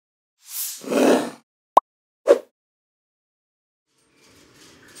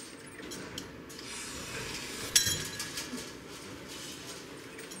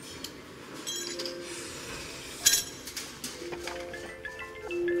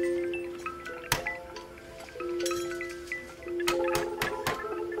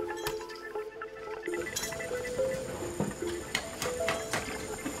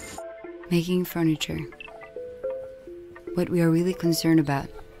Making furniture. What we are really concerned about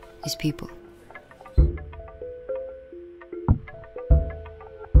is people.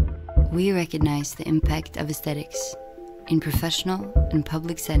 We recognize the impact of aesthetics in professional and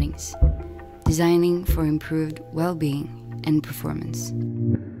public settings, designing for improved well-being and performance.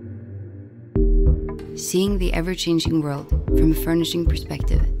 Seeing the ever-changing world from a furnishing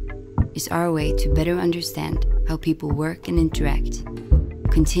perspective is our way to better understand how people work and interact,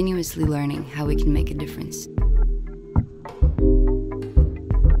 continuously learning how we can make a difference.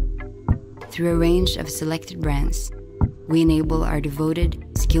 Through a range of selected brands, we enable our devoted,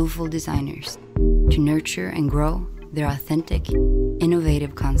 skillful designers to nurture and grow their authentic,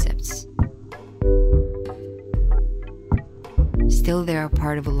 innovative concepts. Still, they are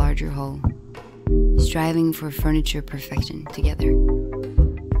part of a larger whole, striving for furniture perfection together.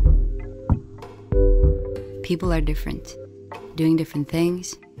 People are different, doing different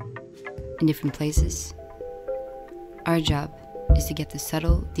things, in different places. Our job is to get the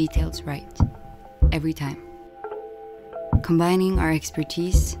subtle details right, every time. Combining our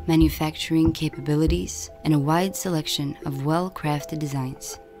expertise, manufacturing capabilities, and a wide selection of well-crafted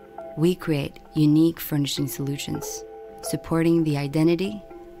designs, we create unique furnishing solutions, supporting the identity,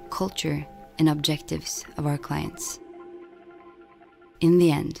 culture, and objectives of our clients. In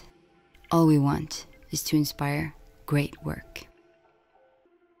the end, all we want is to inspire great work.